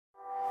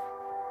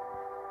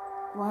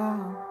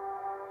Wow.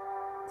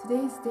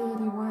 Today is day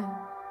 81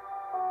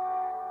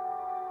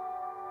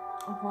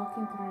 of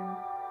walking through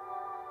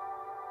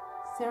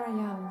Sarah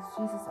Young's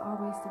Jesus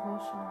Always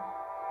devotion.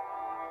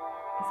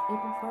 It's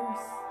April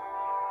 1st.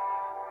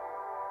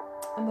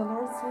 And the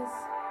Lord says,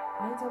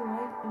 I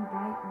delight in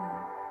brightening.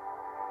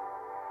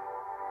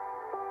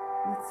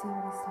 Let's see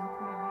what He's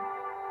talking about.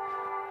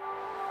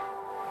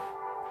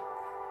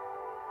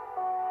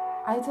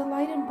 I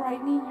delight in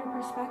brightening your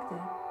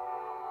perspective.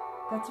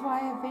 That's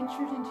why I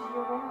ventured into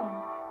your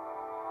world,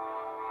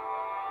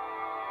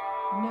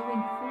 knowing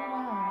full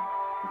well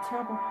the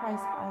terrible price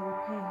I would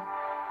pay.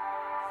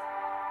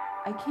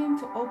 I came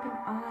to open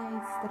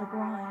eyes that are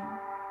blind,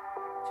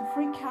 to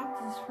free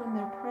captives from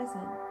their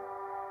prison,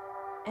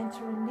 and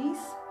to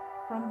release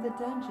from the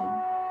dungeon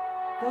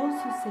those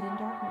who sit in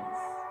darkness.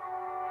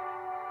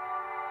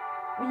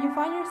 When you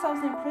find yourselves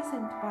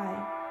imprisoned by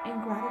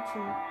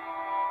ingratitude,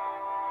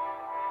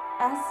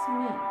 ask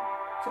me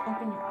to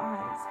open your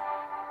eyes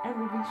and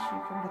release you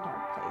from the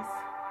dark place.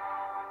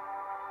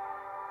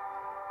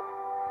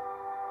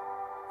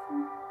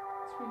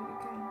 Let's read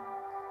it again.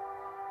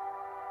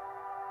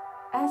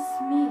 Ask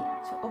me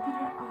to open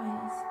your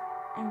eyes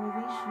and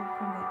release you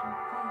from that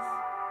dark place.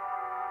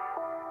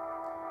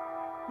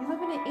 You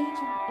live in an age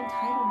of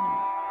entitlement,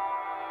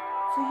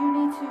 so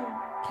you need to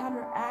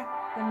counteract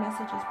the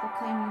messages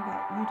proclaiming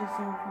that you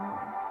deserve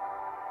more.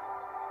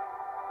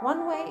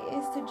 One way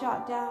is to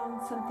jot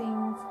down some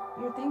things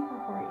you're thankful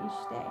for each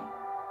day.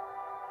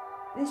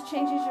 This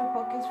changes your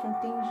focus from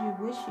things you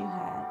wish you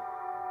had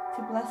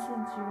to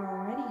blessings you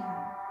already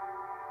have.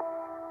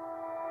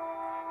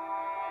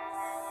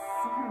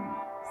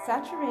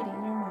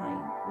 Saturating your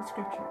mind with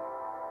Scripture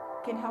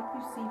can help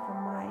you see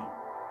from my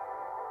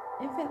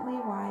infinitely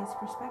wise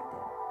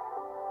perspective.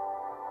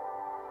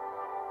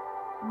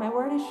 My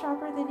word is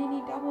sharper than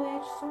any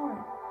double-edged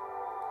sword.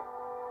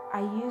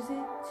 I use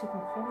it to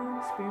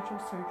perform spiritual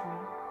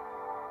surgery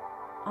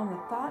on the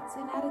thoughts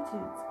and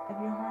attitudes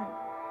of your heart.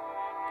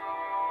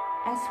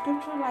 As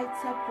Scripture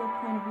lights up your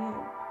point of view,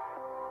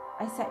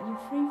 I set you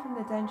free from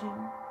the dungeon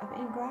of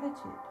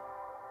ingratitude,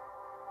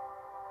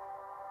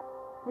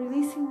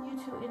 releasing you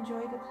to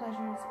enjoy the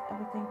pleasures of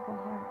a thankful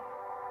heart.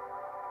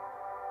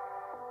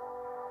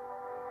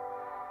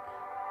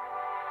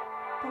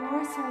 The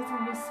Lord says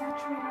when we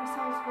saturate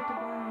ourselves with the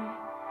Word,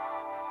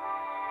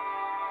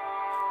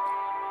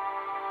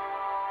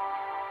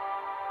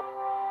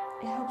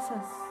 it helps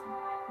us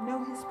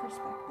know His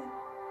perspective.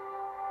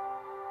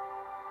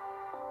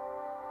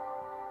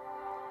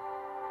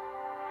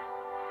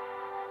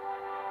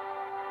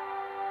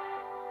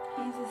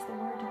 He uses the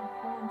Word to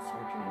perform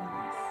surgery on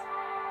us,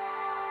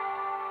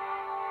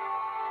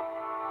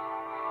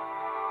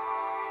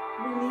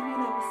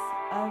 relieving us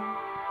of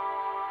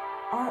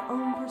our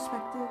own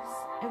perspectives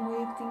and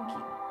way of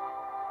thinking.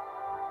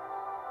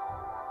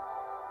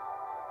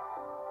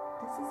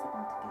 This is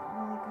about to get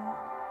really good.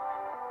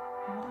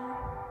 Hold on.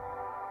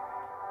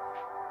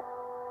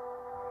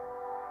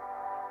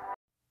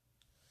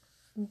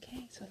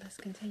 Okay, so let's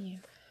continue.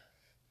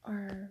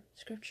 Our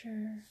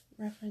scripture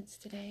reference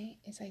today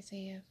is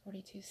Isaiah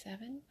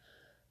 42:7,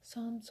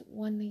 Psalms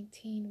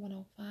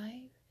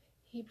 119:105,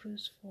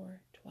 Hebrews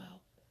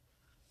 4:12.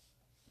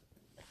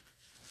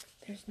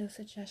 There's no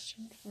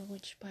suggestion for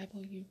which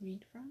Bible you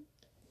read from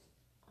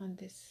on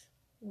this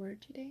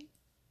word today.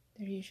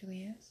 There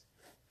usually is.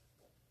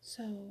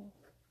 So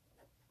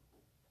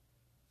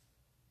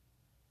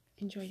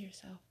enjoy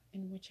yourself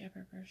in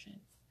whichever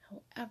version.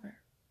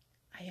 However,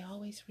 I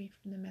always read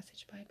from the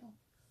Message Bible,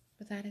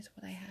 for that is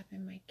what I have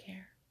in my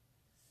care.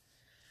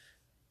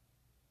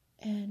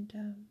 And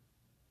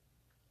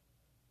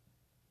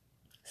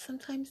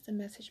sometimes the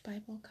Message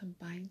Bible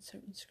combines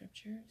certain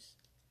scriptures,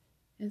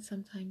 and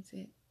sometimes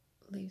it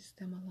leaves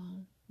them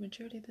alone.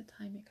 Majority of the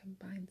time it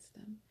combines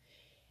them.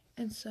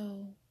 And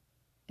so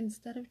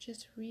instead of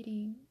just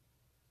reading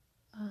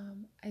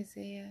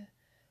Isaiah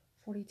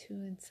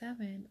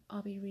 42:7,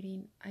 I'll be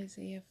reading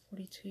Isaiah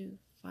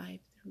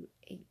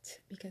 42:5-8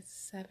 because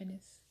 7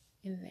 is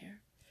in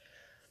there.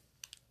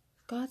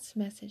 God's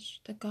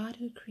message: the God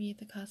who created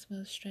the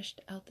cosmos stretched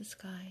out the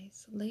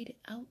skies, laid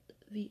out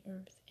the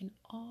earth and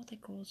all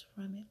that grows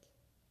from it,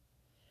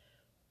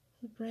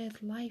 who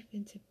breathed life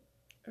into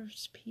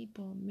earth's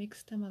people,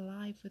 mixed them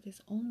alive with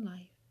His own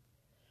life.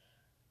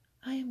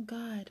 I am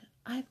God.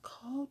 I've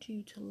called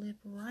you to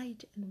live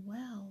right and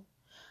well.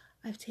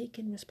 I've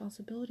taken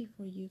responsibility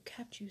for you,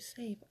 kept you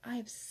safe. I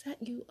have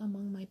set you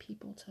among my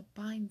people to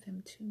bind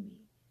them to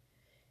me,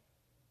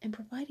 and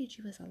provided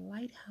you as a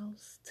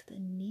lighthouse to the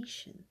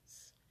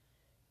nations,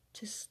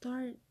 to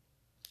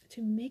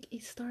make a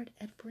start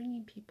at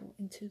bringing people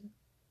into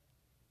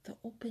the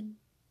open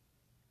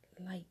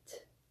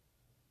light,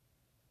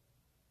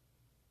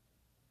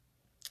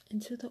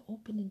 into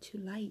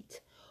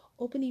light,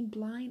 opening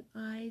blind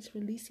eyes,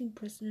 releasing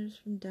prisoners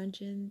from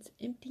dungeons,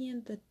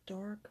 emptying the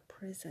dark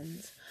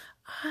prisons.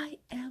 I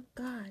am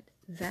God.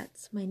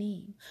 That's my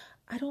name.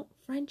 I don't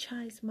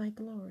franchise my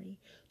glory.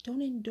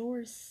 Don't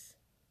endorse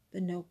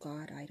the no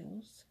God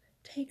idols.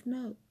 Take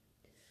note.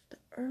 The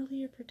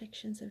earlier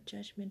predictions of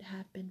judgment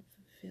have been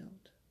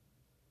fulfilled.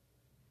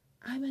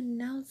 I'm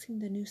announcing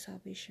the new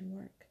salvation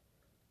work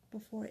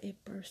before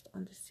it burst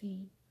on the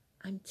scene.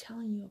 I'm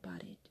telling you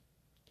about it.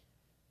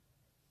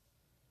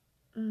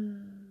 Thank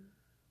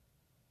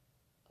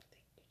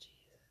you,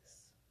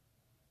 Jesus.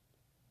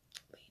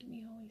 Lead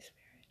me, Holy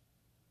Spirit.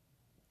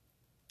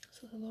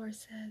 So the Lord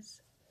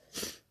says,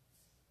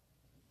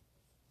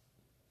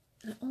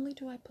 not only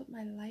do I put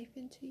my life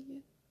into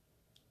you,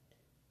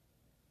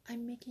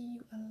 I'm making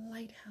you a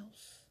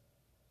lighthouse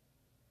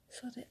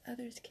so that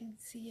others can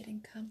see it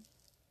and come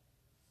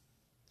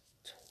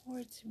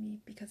towards me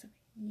because of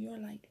your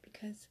light,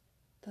 because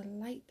the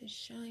light that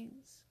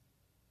shines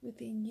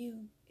within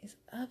you is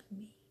of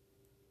me.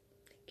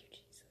 Thank you,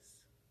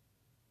 Jesus.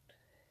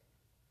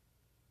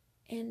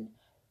 And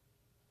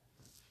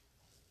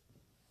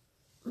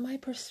my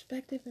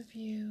perspective of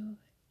you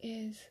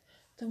is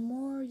the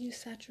more you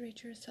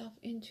saturate yourself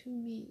into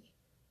me,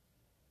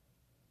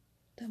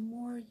 the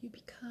more you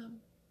become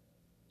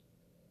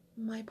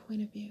my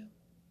point of view.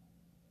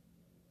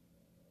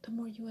 The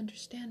more you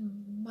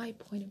understand my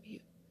point of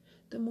view.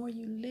 The more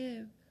you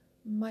live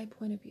my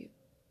point of view.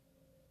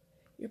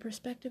 Your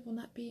perspective will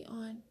not be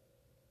on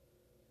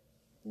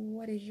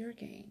what is your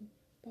gain,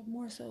 but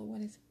more so what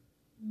is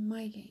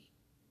my gain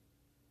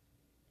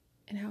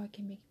and how it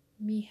can make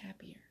me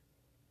happier.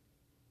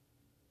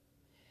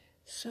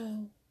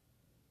 So,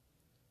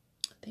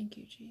 thank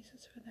you,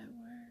 Jesus, for that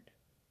word.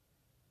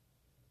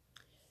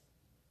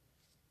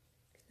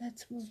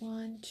 Let's move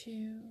on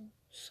to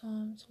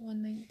Psalms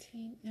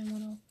 119 and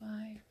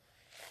 105.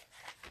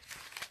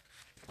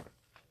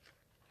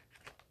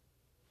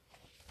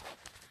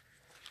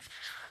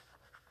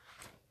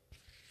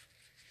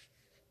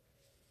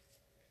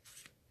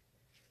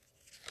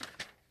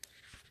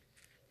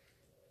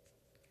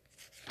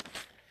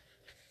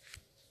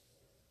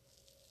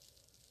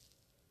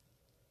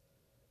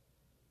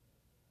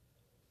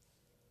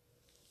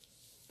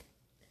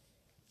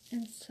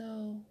 And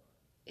so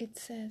it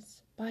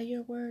says, by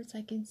your words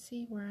I can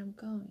see where I'm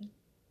going.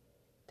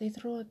 They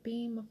throw a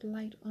beam of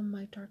light on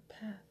my dark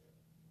path.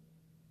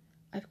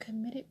 I've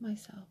committed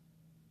myself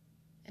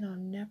and I'll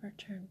never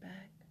turn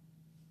back.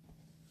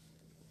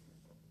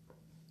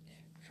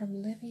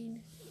 From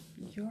living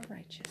your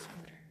righteous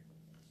order.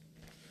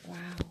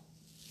 Wow.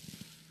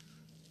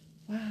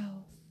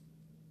 Wow.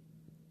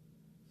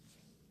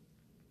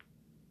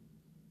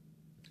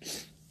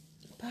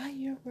 By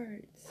your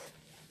words,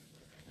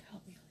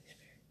 help me, Holy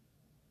Spirit,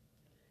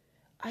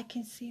 I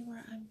can see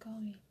where I'm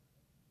going.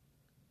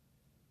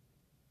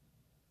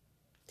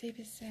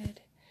 David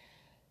said,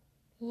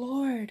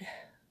 Lord,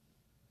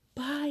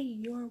 by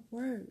your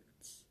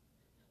words,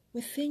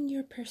 within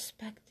your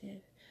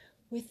perspective,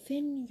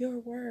 within your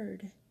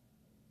word,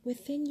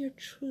 within your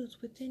truth,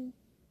 within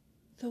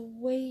the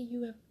way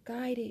you have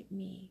guided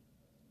me,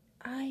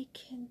 I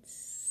can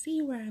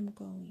see where I'm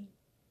going.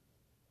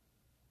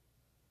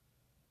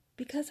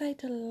 Because I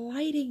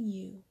delight in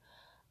you,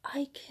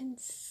 I can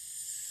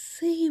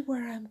see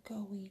where I'm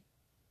going.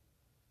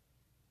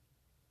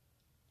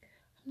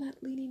 I'm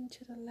not leaning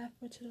to the left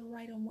or to the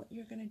right on what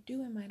you're going to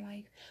do in my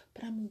life,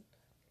 but I'm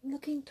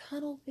looking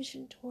tunnel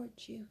vision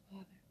towards you,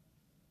 Father.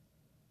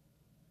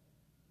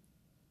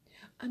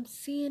 I'm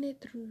seeing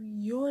it through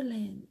your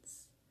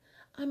lens.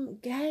 I'm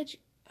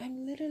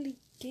literally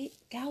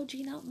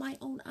gouging out my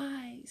own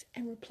eyes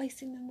and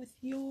replacing them with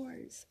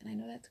yours. And I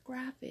know that's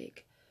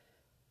graphic,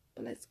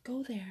 but let's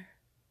go there.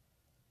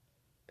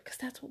 Because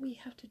that's what we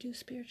have to do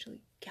spiritually.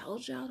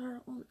 Gouge out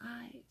our own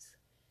eyes.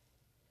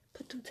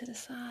 Put them to the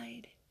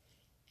side.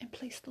 And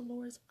place the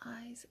Lord's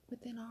eyes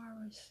within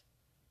ours.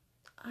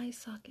 Eye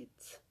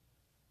sockets.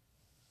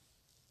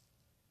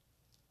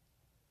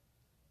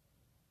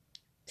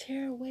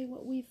 Tear away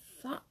what we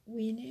thought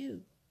we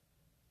knew.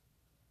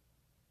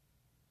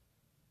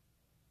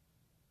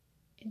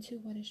 Into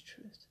what is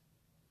truth.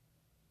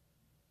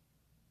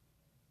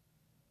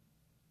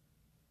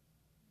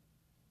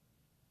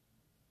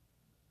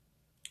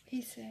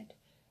 He said,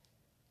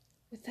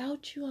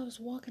 without you I was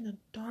walking a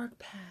dark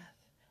path,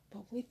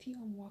 but with you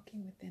I'm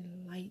walking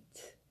within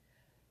light.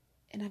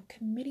 And I'm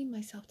committing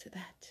myself to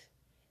that.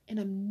 And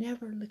I'm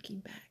never looking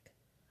back.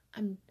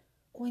 I'm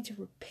going to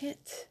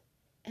repent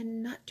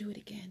and not do it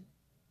again.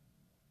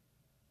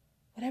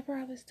 Whatever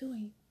I was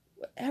doing,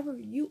 whatever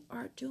you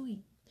are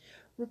doing,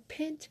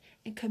 repent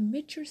and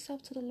commit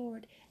yourself to the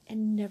Lord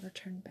and never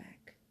turn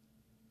back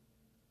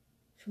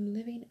from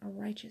living a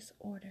righteous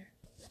order.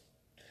 Wow.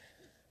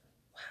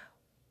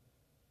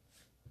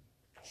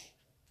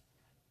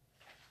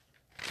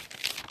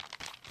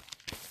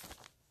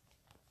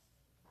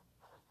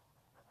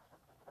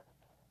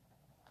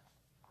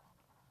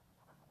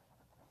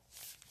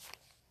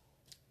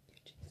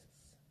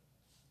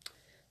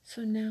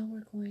 So now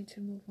we're going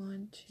to move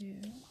on to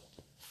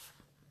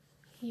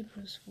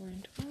Hebrews 4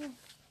 and 12.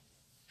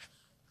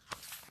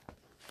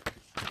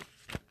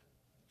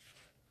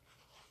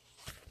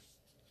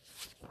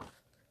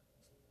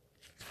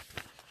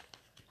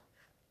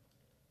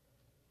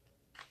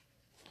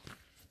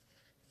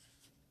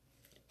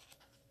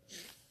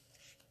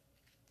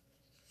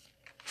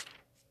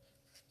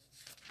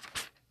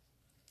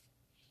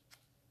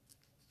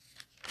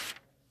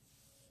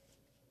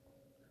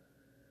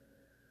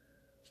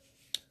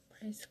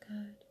 Praise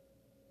God.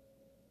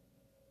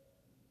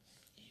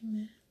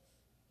 Amen.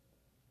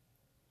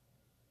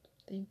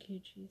 Thank you,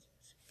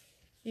 Jesus.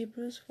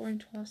 Hebrews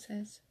 4:12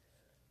 says,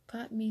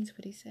 God means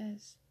what he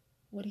says.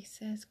 What he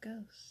says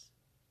goes.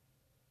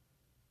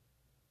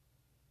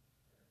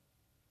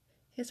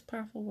 His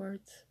powerful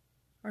words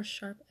are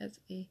sharp as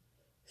a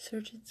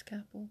surgeon's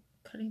scalpel,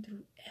 cutting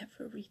through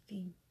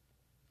everything,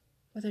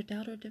 whether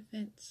doubt or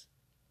defense,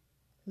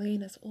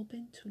 laying us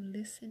open to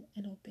listen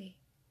and obey.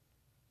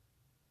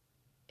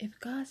 If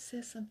God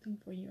says something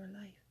for your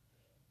life,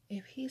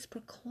 if he has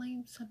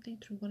proclaimed something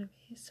through one of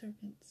his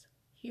servants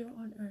here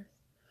on earth,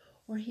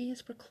 or he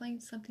has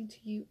proclaimed something to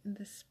you in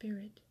the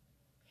spirit,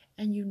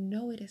 and you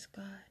know it is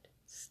God,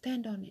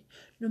 stand on it.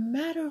 No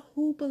matter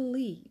who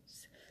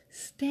believes,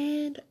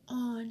 stand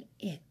on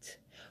it.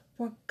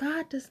 For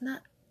God does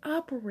not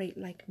operate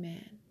like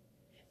man.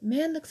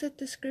 Man looks at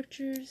the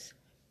scriptures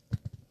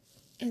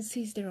and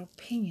sees their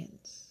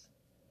opinions.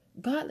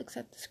 God looks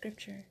at the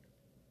scripture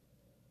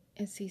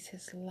and sees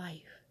his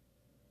life,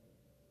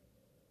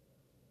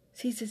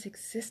 sees his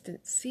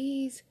existence,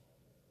 sees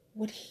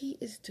what he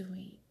is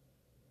doing.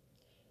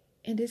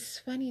 And it's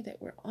funny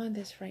that we're on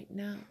this right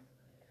now,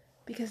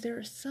 because there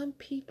are some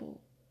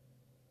people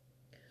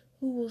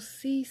who will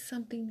see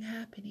something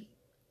happening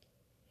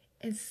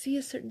and see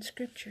a certain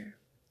scripture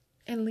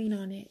and lean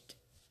on it.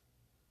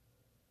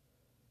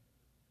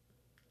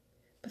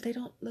 But they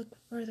don't look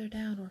further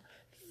down or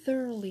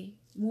thoroughly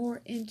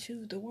more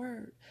into the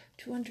word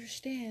to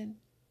understand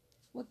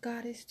what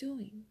God is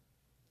doing.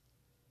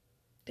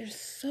 They're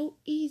so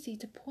easy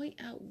to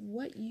point out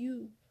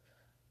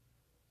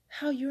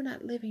how you're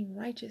not living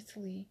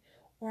righteously,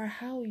 or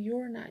how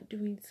you're not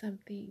doing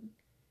something.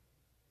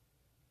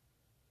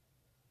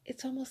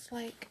 It's almost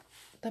like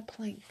the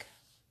plank.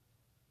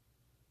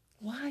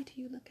 Why do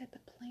you look at the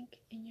plank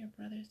in your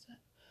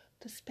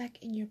the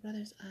speck in your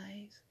brother's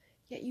eyes,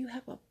 yet you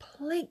have a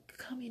plank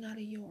coming out of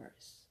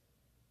yours?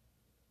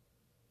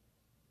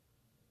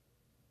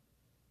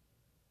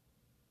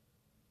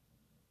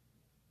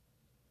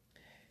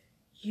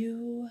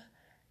 You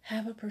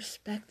have a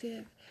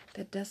perspective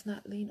that does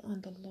not lean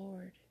on the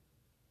Lord.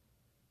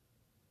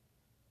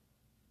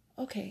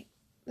 Okay,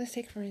 let's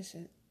take for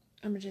instance,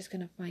 I'm just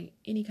going to find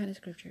any kind of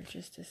scripture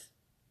just to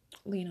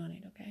lean on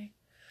it, okay?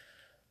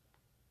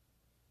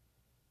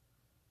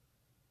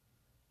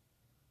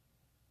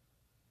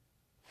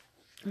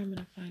 I'm going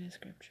to find a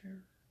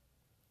scripture.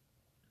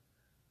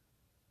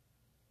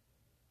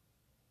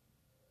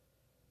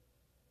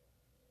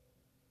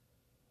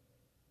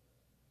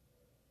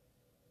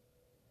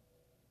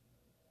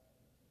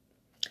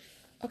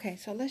 Okay,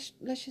 so let's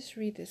just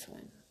read this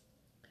one.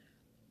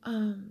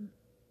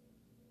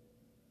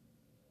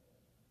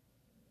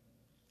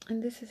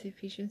 And this is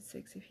Ephesians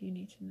 6, if you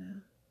need to know.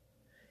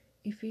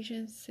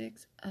 Ephesians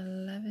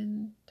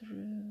 6:11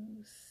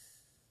 through,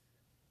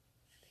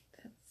 I think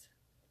that's,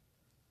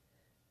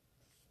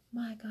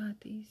 my God,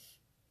 these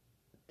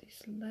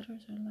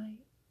letters are like,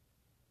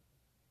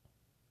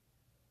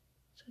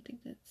 so I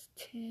think that's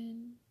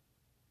 10.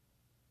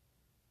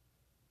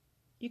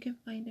 You can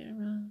find it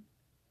around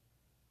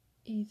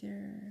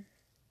either,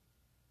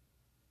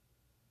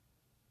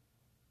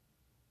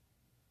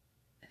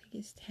 I think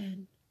it's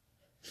 10.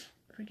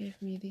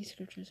 Forgive me, these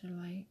scriptures are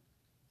light.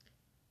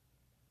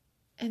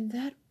 And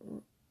that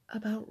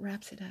about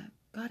wraps it up.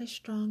 God is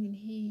strong and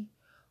he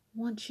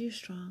wants you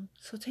strong.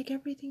 So take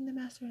everything the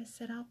master has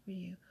set out for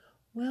you,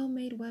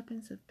 well-made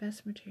weapons of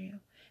best material,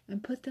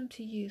 and put them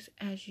to use,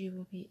 as you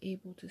will be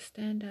able to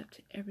stand up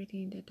to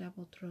everything the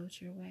devil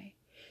throws your way.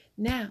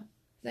 Now,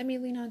 let me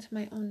lean on to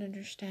my own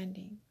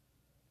understanding.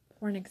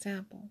 For an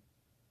example,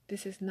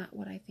 this is not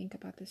what I think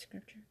about this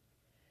scripture.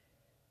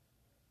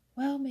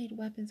 Well-made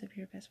weapons of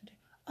your best material.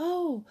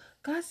 Oh,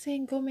 God's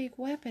saying go make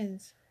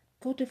weapons.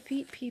 Go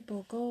defeat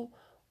people. Go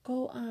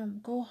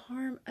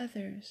harm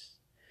others.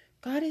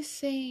 God is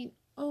saying,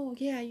 oh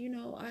yeah,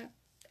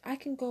 I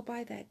can go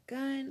buy that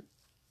gun.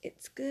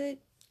 It's good.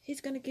 He's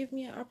going to give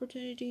me an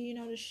opportunity,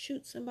 to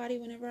shoot somebody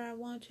whenever I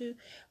want to,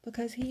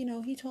 because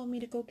he told me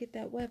to go get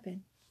that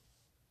weapon.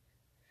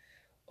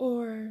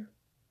 Or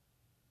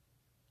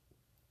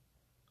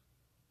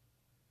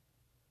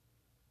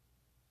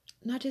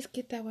not just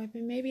get that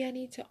weapon. Maybe I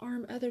need to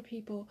arm other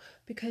people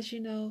because,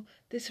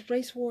 this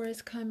race war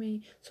is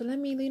coming. So let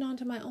me lean on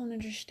to my own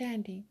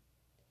understanding.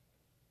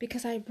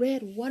 Because I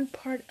read one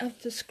part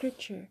of the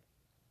scripture,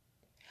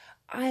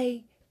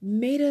 I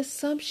made an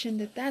assumption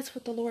that that's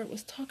what the Lord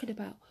was talking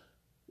about,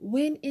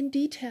 when in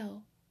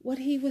detail, what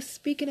he was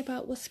speaking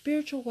about was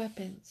spiritual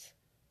weapons.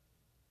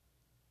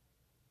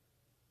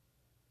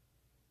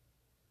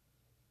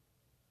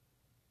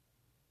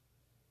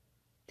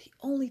 The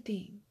only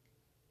thing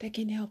that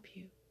can help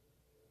you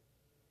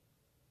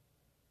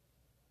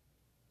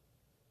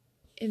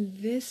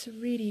in this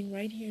reading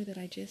right here that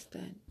I just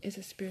done is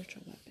a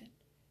spiritual weapon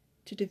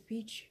to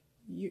defeat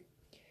you,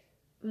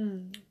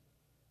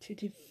 to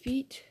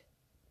defeat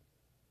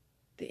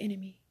the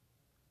enemy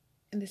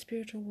in the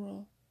spiritual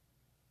world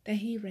that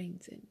he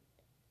reigns in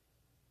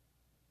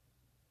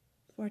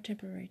for a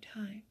temporary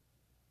time.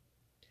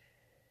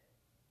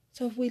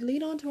 So if we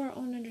lean on to our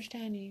own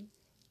understanding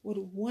with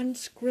one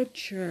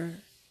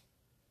scripture,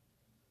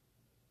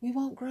 we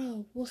won't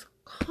grow. We'll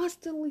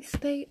constantly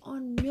stay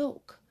on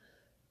milk,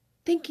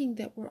 thinking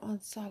that we're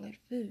on solid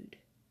food.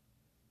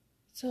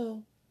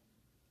 So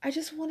I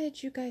just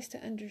wanted you guys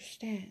to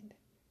understand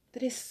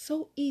that it's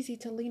so easy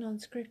to lean on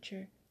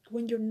scripture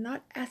when you're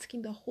not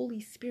asking the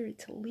Holy Spirit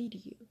to lead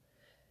you.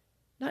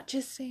 Not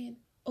just saying,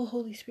 oh,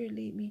 Holy Spirit,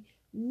 lead me.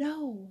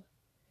 No.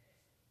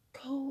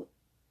 Go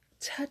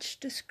touch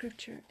the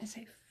scripture and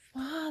say,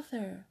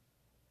 Father,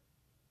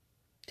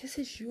 this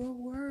is your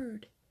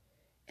word,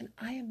 and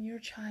I am your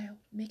child.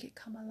 Make it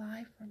come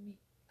alive for me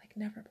like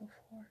never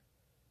before.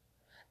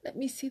 Let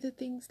me see the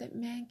things that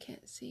man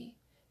can't see,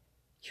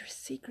 your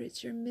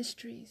secrets, your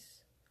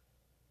mysteries.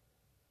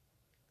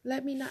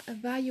 Let me not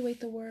evaluate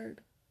the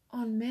word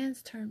on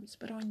man's terms,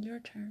 but on your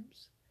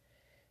terms.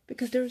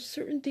 Because there are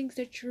certain things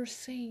that you're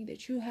saying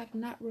that you have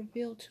not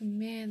revealed to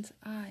man's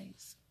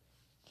eyes.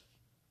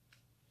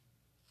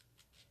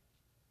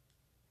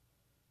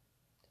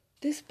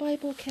 This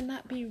Bible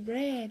cannot be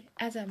read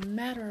as a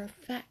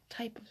matter-of-fact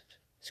type of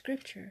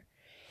scripture.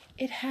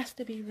 It has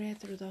to be read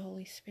through the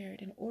Holy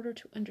Spirit in order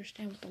to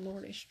understand what the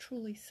Lord is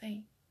truly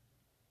saying.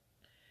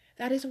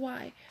 That is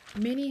why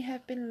many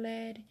have been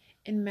led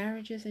in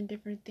marriages and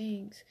different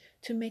things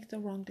to make the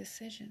wrong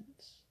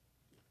decisions.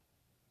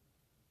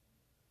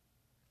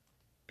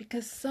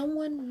 Because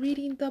someone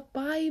reading the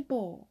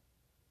Bible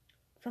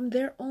from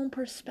their own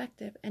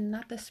perspective and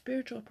not the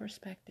spiritual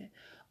perspective.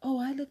 Oh,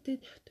 I looked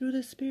it through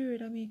the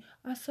Spirit.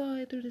 I saw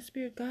it through the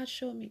Spirit. God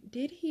showed me.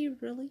 Did he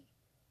really?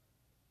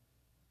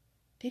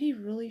 Did he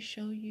really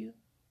show you?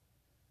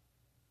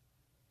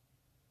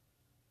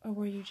 Or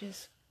were you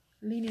just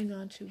leaning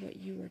on to what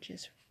you were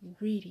just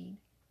reading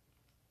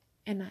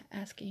and not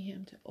asking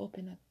him to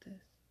open up the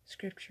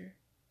scripture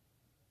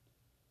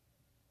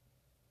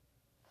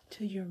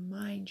to your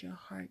mind, your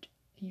heart,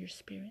 and your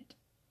spirit?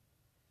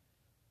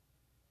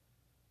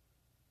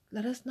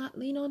 Let us not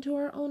lean on to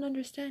our own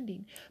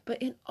understanding, but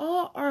in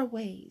all our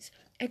ways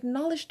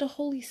acknowledge the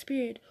Holy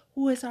Spirit,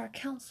 who is our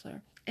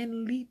counselor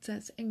and leads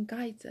us and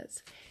guides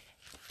us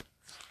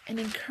and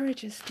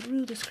encourages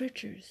through the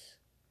scriptures.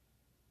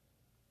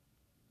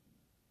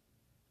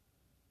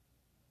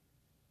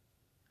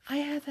 I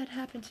had that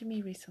happen to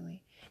me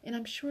recently, and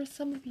I'm sure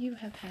some of you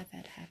have had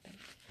that happen.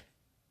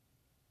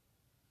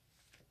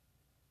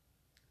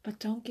 But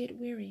don't get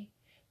weary.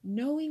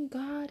 Knowing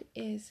God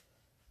is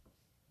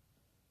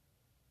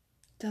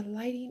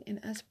delighting in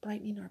us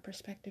brightening our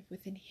perspective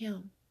within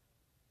him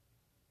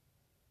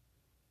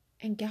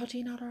and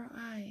gouging out our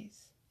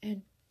eyes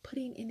and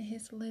putting in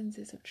his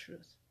lenses of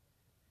truth.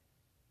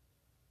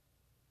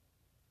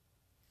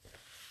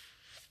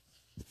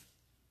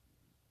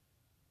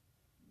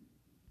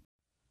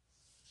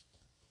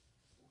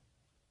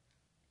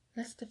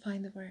 Let's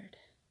define the word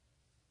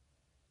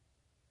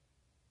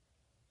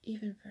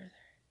even further.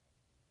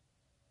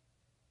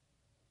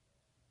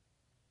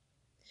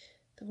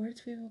 The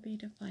words we will be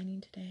defining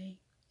today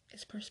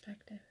is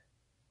perspective,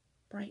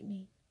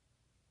 brightening,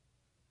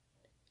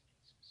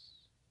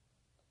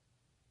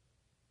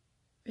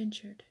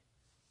 ventured,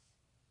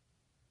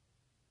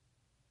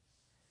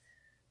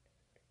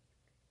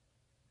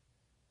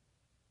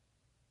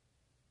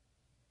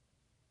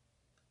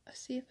 I'll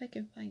see if I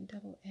can find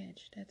double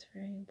edge. That's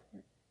very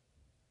important.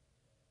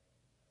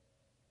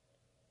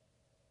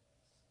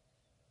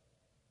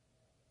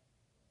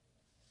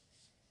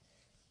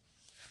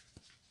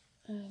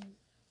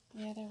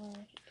 The other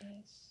word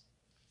is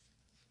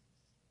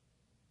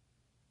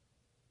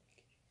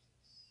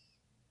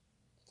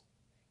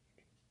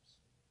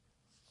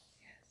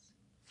yes.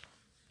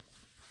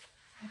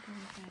 I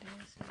believe that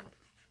is it.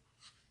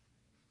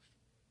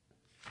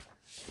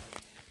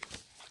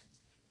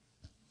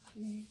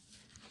 Let me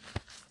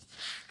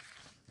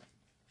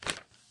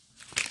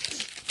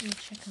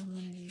check on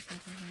one of these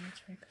other words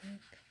real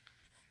quick.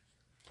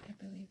 I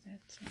believe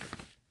that's it.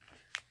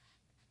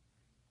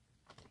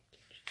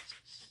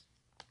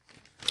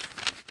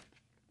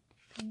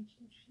 Thank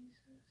you,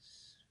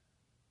 Jesus.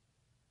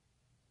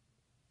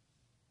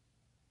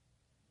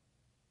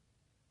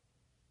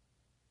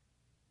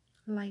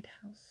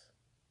 Lighthouse.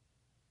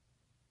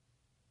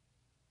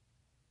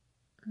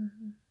 Thank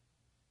you,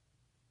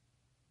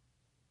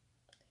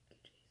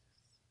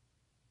 Jesus.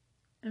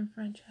 And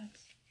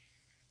franchise.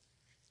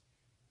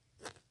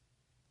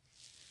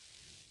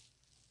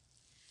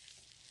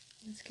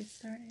 Let's get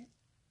started.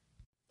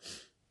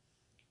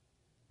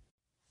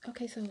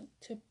 Okay, so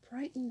to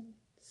brighten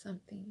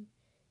something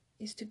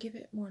is to give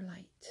it more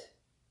light,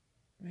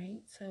 right?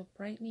 So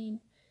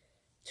brightening,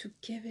 to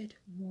give it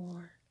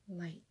more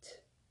light.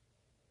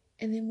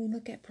 And then we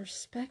look at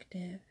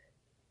perspective,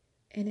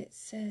 and it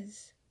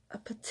says a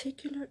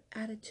particular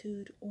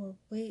attitude or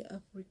way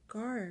of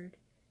regarding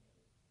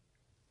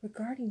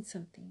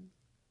something,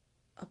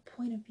 a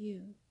point of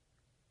view.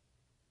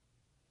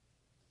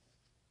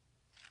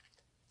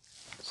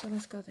 So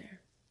let's go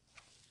there.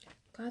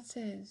 God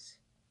says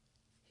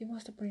he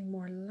wants to bring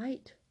more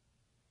light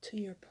to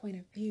your point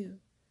of view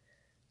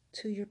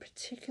to your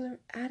particular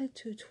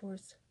attitude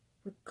towards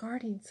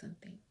regarding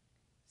something,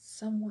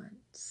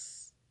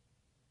 someone's.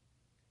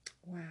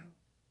 Wow.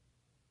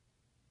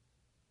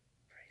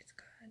 Praise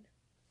God.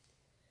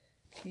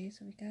 Okay,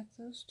 so we got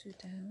those two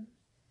down.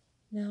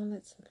 Now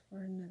let's look for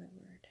another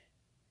word.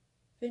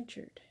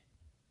 Ventured.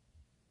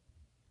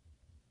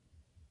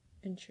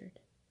 Ventured.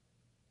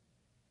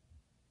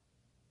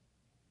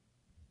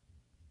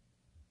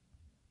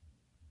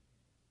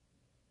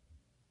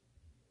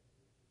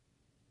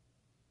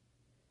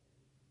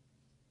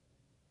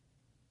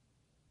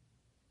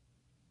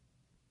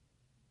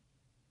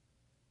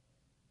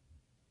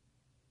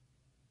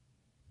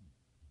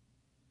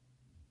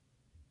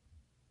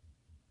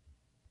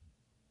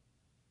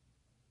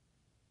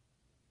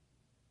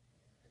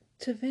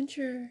 To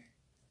venture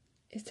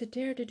is to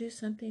dare to do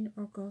something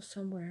or go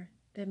somewhere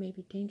that may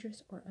be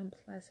dangerous or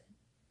unpleasant.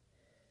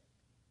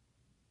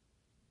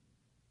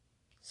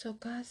 So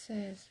God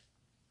says,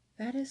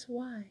 that is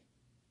why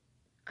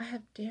I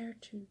have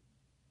dared to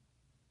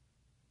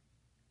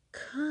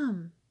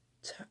come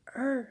to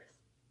earth.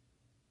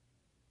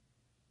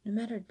 No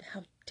matter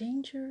how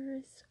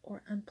dangerous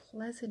or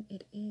unpleasant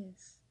it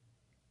is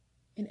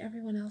in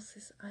everyone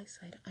else's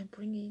eyesight, I'm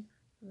bringing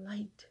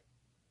light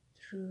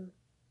through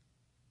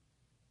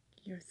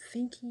your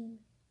thinking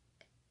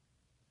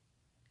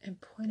and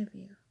point of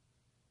view.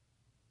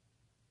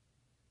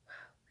 Wow,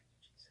 thank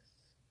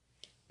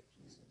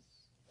you, Jesus.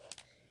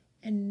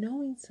 And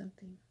knowing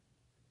something,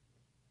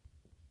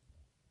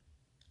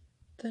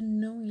 the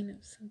knowing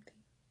of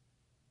something,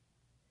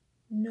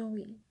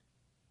 knowing.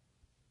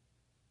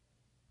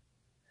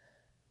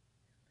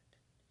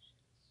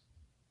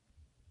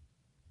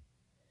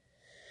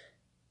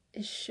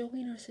 Is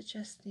showing or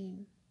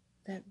suggesting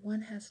that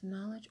one has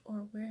knowledge or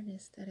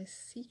awareness that is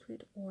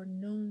secret or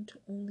known to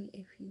only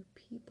a few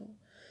people.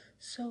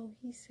 So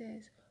he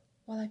says,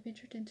 while I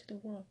ventured into the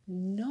world,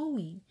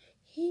 knowing,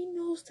 he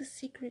knows the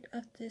secret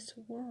of this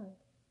world.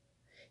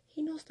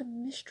 He knows the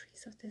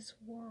mysteries of this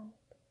world.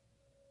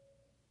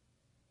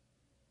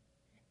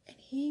 And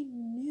he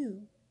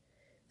knew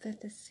that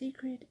the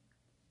secret,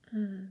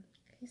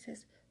 he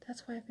says,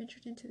 that's why I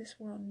ventured into this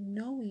world,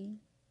 knowing,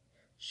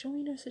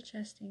 showing or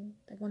suggesting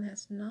that one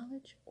has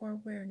knowledge or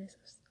awareness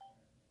of,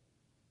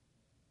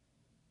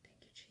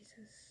 thank you,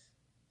 Jesus,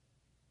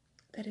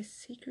 that is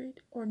secret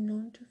or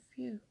known to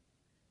few,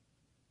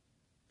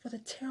 for the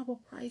terrible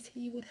price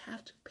he would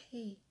have to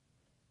pay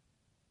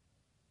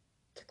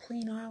to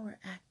clean our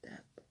act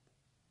up.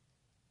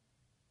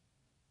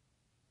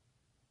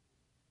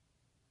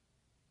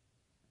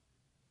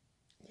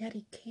 Yet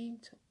he came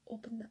to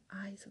open the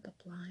eyes of the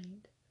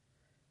blind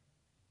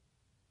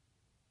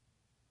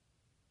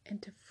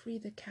and to free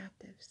the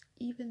captives,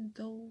 even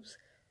those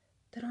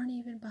that aren't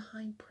even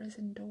behind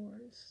prison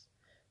doors,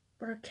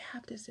 but are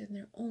captives in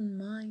their own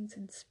minds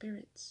and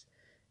spirits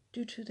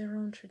due to their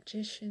own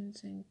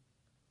traditions and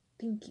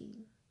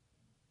thinking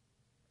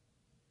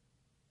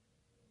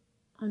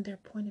on their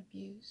point of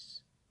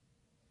views.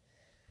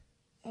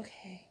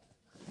 Okay.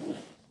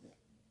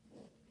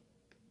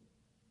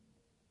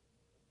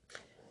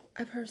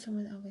 I've heard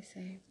someone always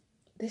say,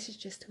 this is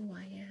just who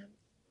I am.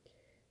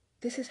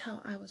 This is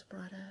how I was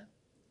brought up.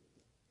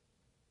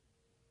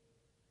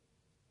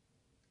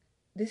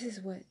 This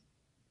is what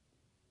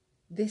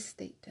this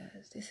state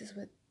does. This is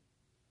what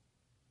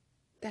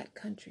that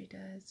country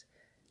does.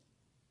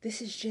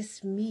 This is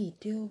just me.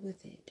 Deal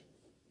with it.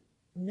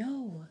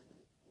 No.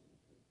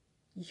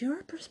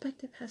 Your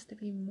perspective has to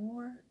be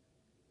more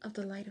of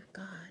the light of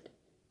God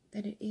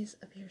than it is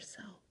of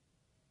yourself.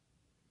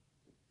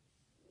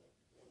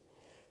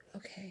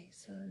 Okay,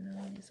 so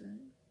knowing is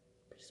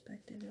a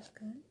perspective is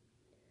good.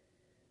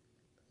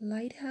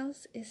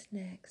 Lighthouse is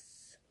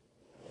next.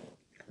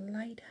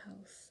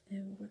 Lighthouse.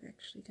 And we're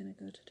actually going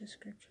to go to the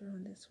scripture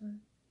on this one.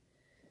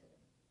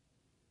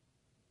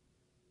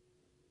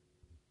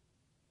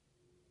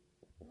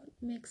 What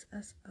makes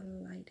us a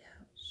lighthouse?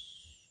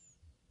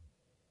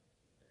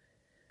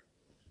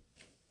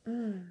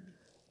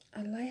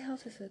 A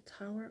lighthouse is a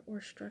tower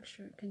or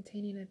structure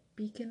containing a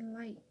beacon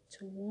light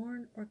to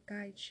warn or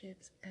guide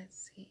ships at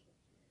sea.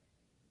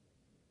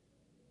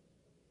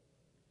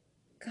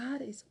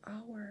 God is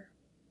our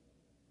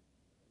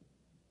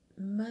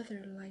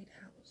mother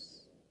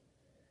lighthouse,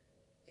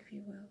 if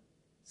you will,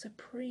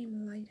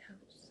 supreme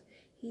lighthouse.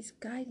 He's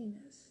guiding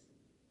us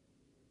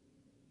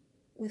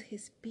with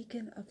his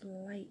beacon of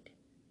light.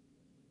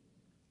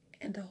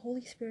 And the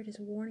Holy Spirit is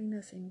warning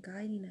us and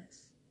guiding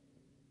us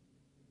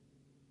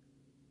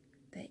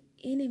that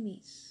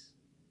enemies,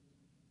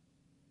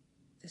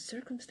 the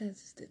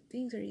circumstances, the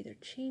things are either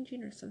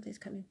changing or something's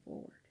coming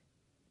forward.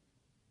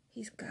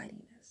 He's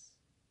guiding us.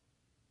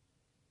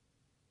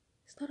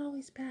 It's not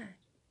always bad,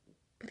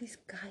 but he's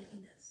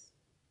guiding us.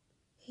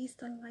 He's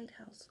the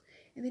lighthouse.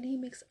 And then he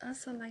makes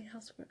us a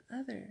lighthouse for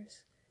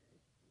others.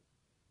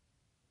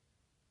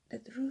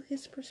 That through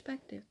his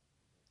perspective,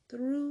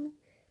 through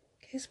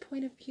his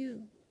point of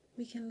view,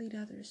 we can lead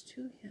others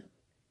to him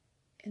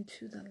and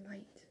to the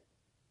light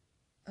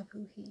of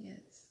who he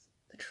is,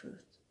 the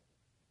truth.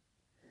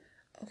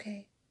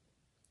 Okay,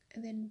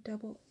 And then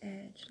double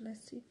edge.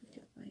 Let's see if we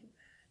can find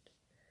that.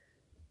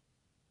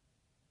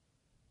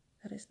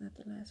 That is not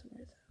the last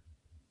word.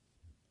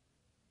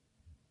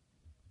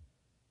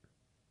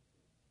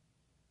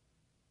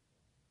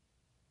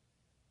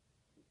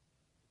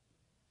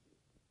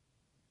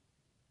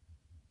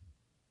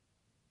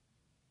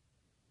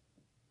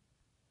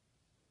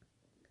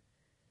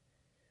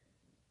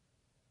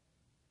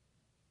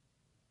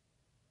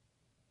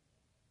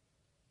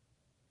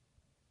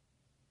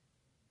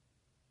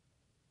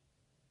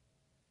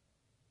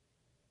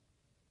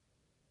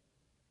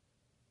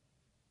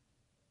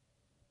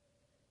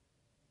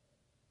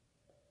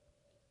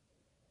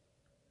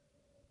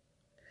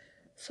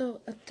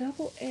 So a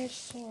double-edged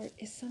sword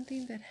is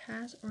something that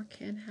has or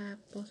can have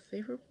both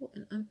favorable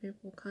and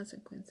unfavorable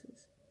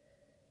consequences.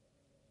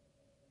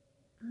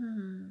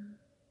 Thank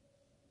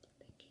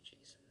you,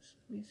 Jesus.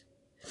 Let me see.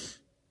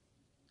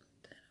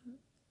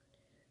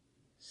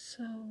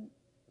 So,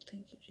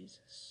 thank you,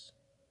 Jesus.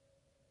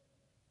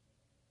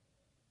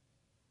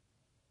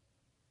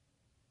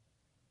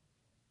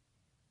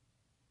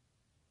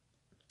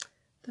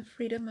 The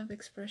freedom of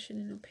expression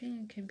and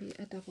opinion can be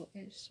a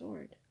double-edged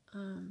sword.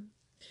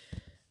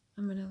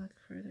 I'm gonna look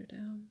further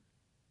down.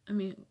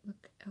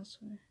 Look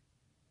elsewhere.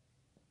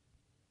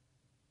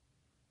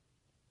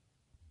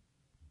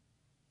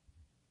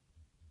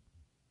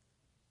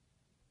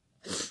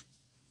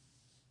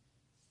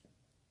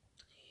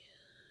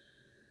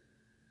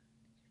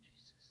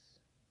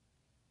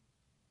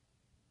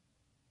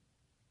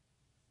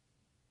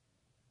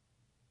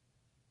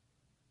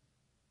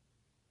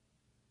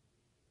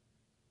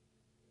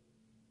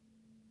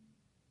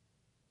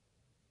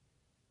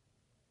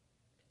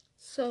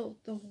 So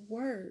the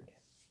word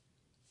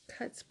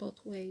cuts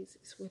both ways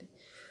is what it.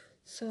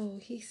 So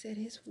he said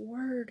his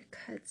word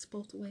cuts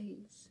both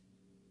ways.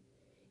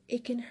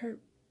 It can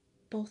hurt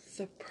both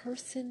the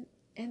person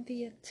and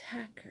the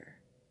attacker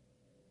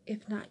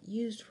if not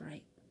used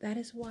right. That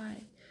is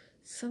why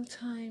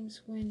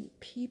sometimes when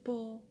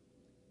people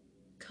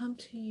come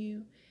to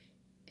you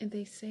and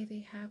they say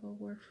they have a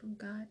word from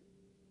God,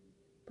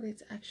 but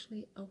it's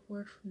actually a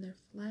word from their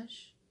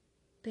flesh,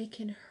 they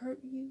can hurt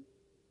you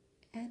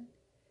and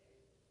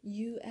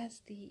you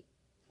as the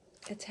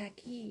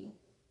attackee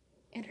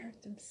and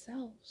hurt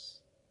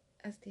themselves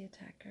as the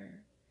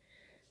attacker.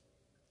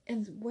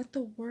 And what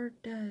the word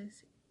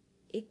does,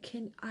 it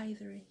can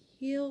either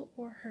heal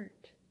or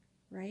hurt,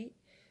 right?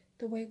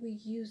 The way we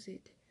use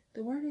it.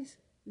 The word is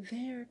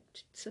there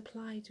to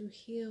supply, to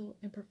heal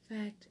and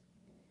perfect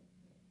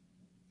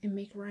and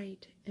make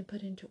right and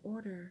put into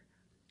order.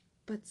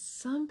 But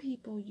some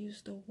people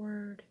use the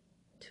word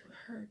to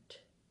hurt.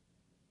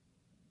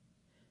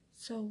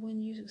 So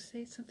when you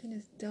say something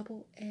is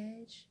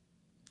double-edged,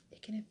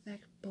 it can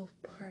affect both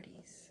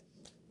parties.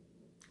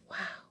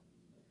 Wow.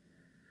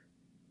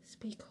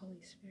 Speak,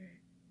 Holy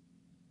Spirit.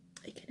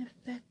 It can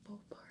affect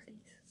both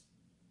parties.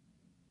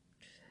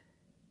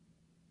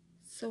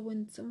 So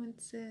when someone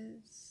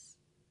says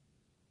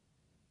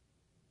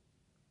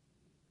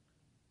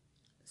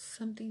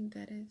something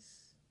that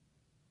is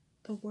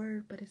the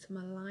word, but it's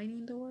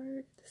maligning the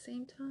word at the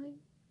same time,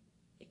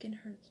 it can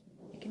hurt.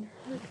 It can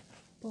hurt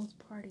both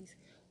parties.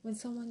 When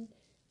someone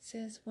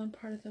says one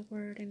part of the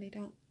word and they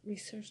don't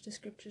research the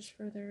scriptures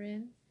further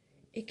in,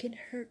 it can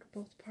hurt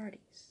both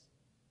parties.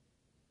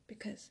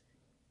 Because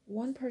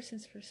one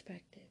person's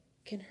perspective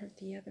can hurt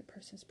the other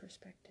person's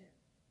perspective.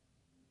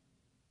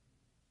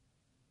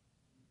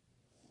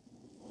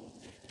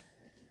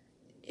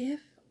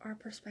 If our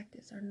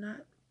perspectives are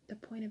not the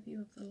point of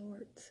view of the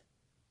Lord's,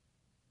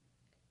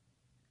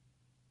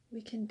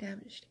 we can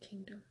damage the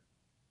kingdom.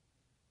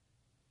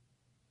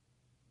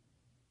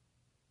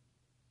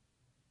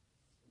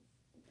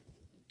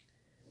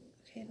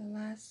 Okay, the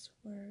last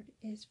word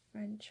is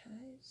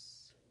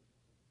franchise.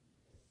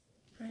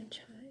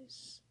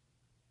 Franchise.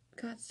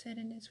 God said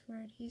in his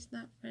word, he's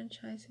not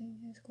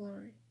franchising his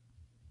glory.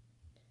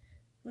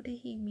 What did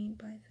he mean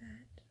by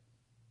that?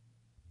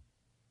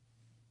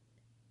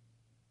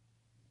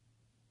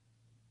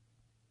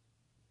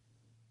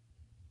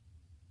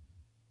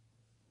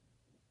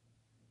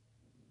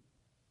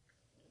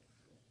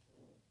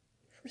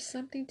 For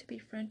something to be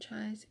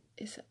franchised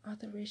is an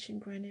authorization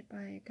granted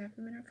by a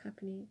government or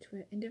company to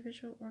an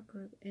individual or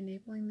group,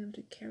 enabling them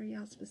to carry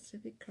out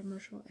specific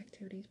commercial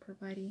activities,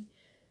 providing,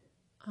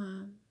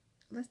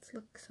 let's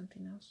look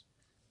something else.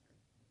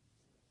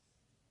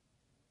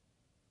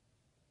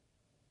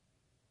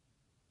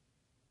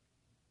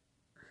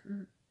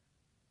 Thank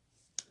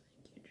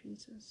you,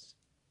 Jesus.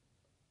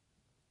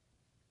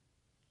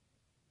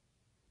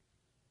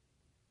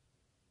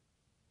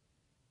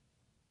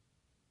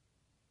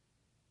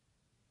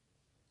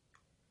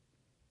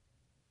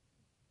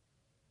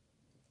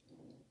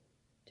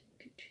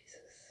 Thank you,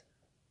 Jesus.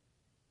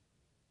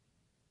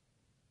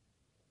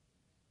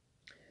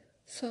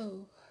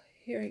 So,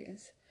 here it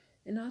is.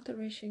 An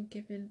authorization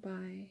given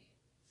by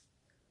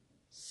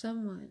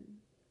someone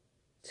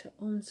to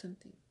own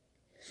something.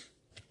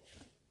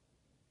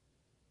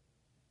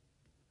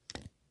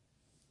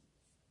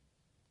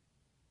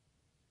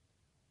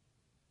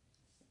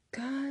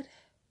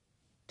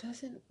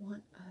 doesn't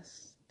want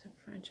us to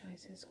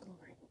franchise His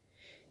glory.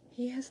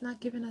 He has not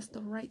given us the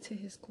right to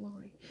His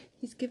glory.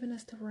 He's given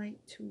us the right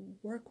to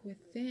work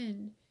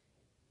within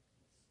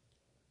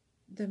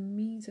the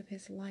means of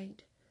His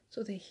light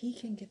so that He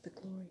can get the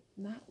glory,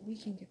 not we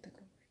can get the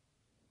glory.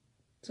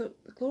 So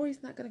the glory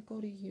is not going to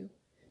go to you.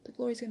 The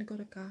glory is going to go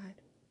to God.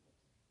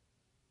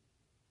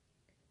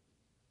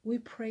 We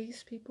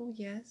praise people,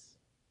 yes,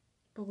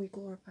 but we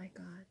glorify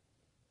God.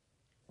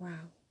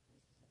 Wow.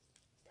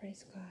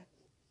 Praise God.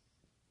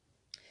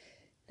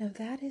 Now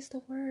that is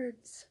the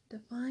words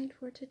defined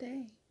for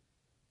today.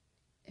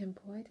 And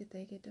boy, did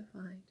they get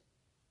defined.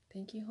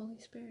 Thank you, Holy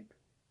Spirit,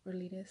 for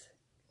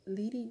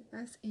leading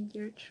us in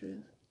your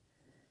truth.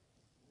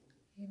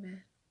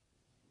 Amen.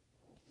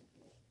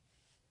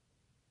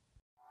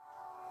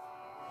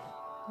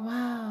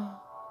 Wow.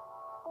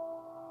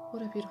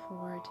 What a beautiful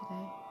word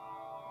today.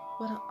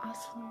 What an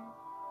awesome,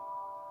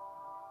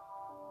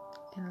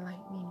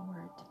 enlightening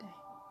word today.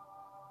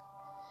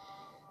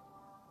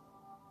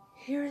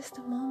 Here is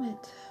the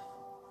moment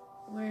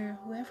where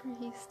whoever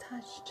He's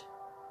touched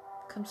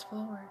comes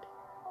forward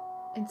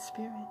in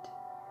spirit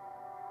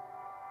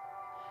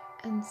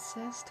and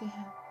says to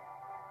Him,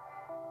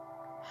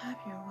 have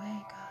your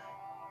way, God.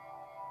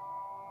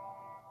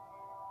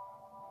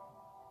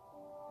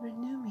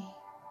 Renew me,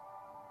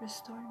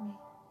 restore me,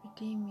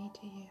 redeem me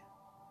to you.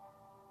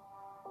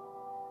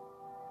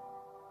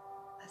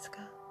 Let's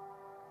go.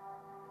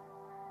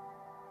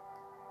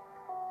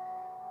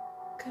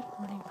 Good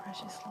morning,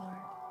 precious Lord.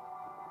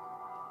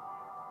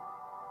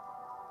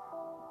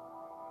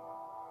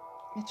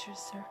 It's your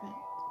servant.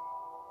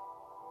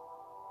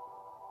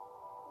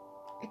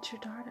 It's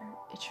your daughter.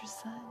 It's your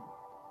son.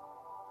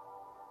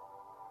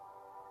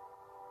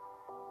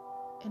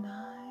 And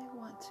I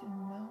want to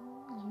know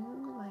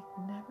you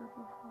like never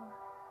before.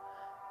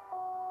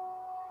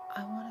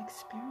 I want to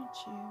experience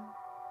you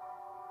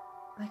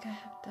like I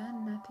have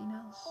done nothing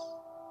else.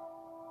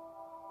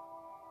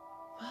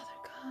 Father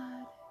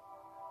God,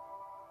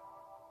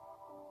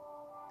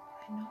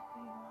 I know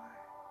who you are.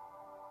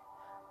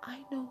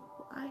 I know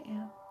who I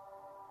am.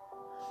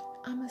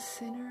 I'm a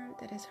sinner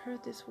that has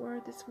heard this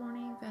word this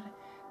morning, that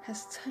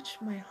has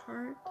touched my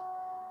heart,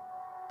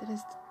 that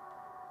has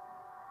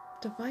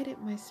divided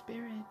my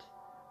spirit,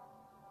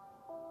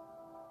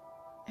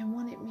 and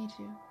wanted me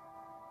to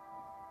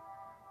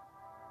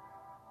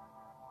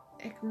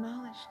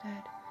acknowledge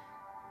that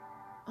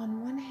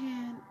on one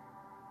hand,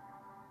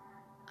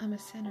 I'm a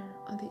sinner.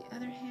 On the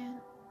other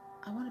hand,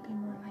 I want to be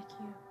more like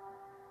you.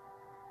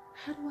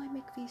 How do I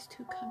make these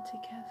two come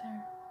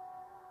together?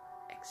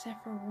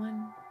 Except for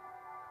one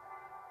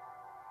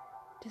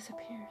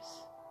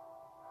disappears.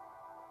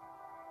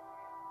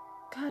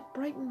 God,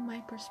 brighten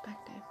my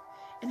perspective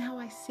and how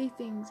I see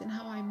things and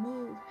how I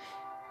move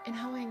and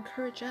how I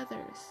encourage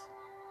others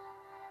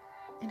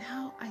and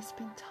how I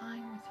spend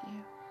time with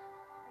you,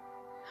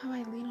 how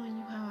I lean on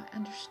you, how I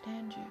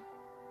understand you.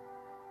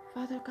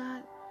 Father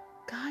God,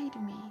 guide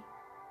me.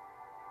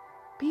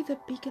 Be the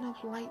beacon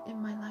of light in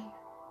my life.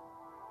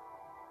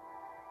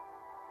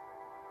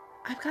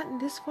 I've gotten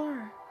this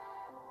far,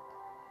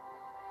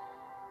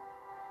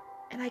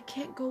 and I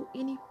can't go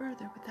any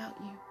further without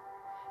you,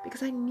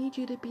 because I need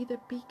you to be the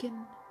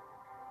beacon,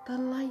 the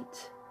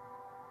light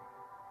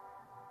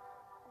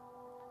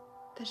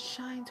that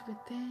shines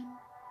within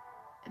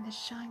and that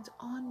shines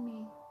on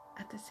me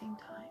at the same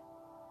time.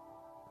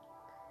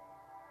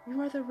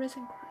 You are the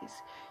risen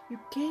Christ. You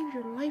gave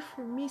your life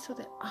for me so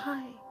that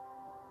I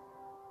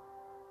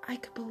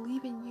could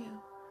believe in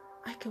you.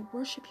 I could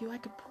worship you. I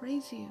could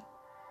praise you.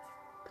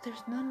 But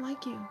there's none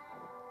like you.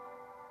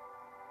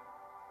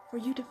 For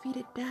you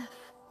defeated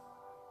death.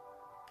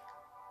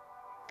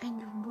 And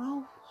you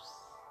rose.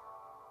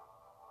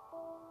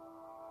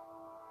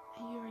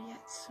 And you are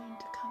yet soon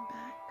to come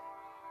back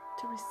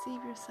to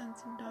receive your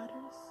sons and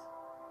daughters.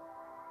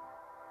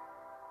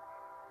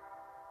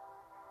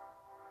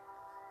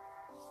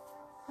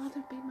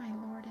 Father, be my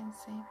Lord and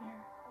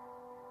Savior.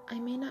 I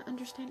may not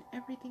understand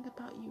everything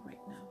about you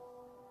right now,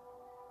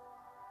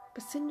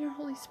 but send your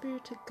Holy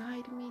Spirit to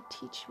guide me,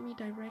 teach me,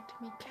 direct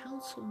me,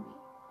 counsel me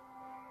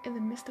in the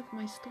midst of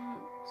my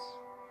storms,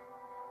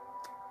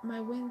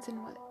 my wins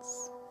and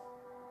wets.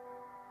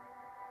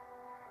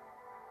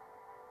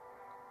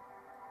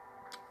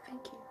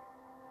 Thank you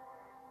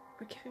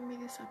for giving me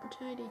this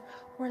opportunity,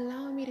 for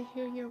allowing me to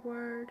hear your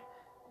word,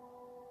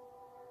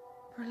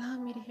 for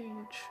allowing me to hear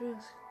your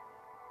truth,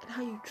 and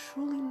how you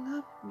truly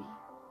love me.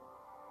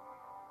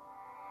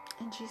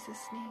 In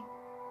Jesus' name,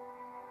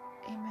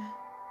 amen.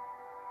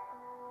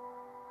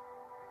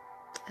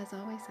 As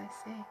always I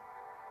say,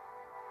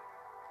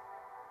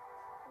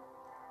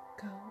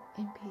 go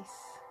in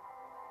peace.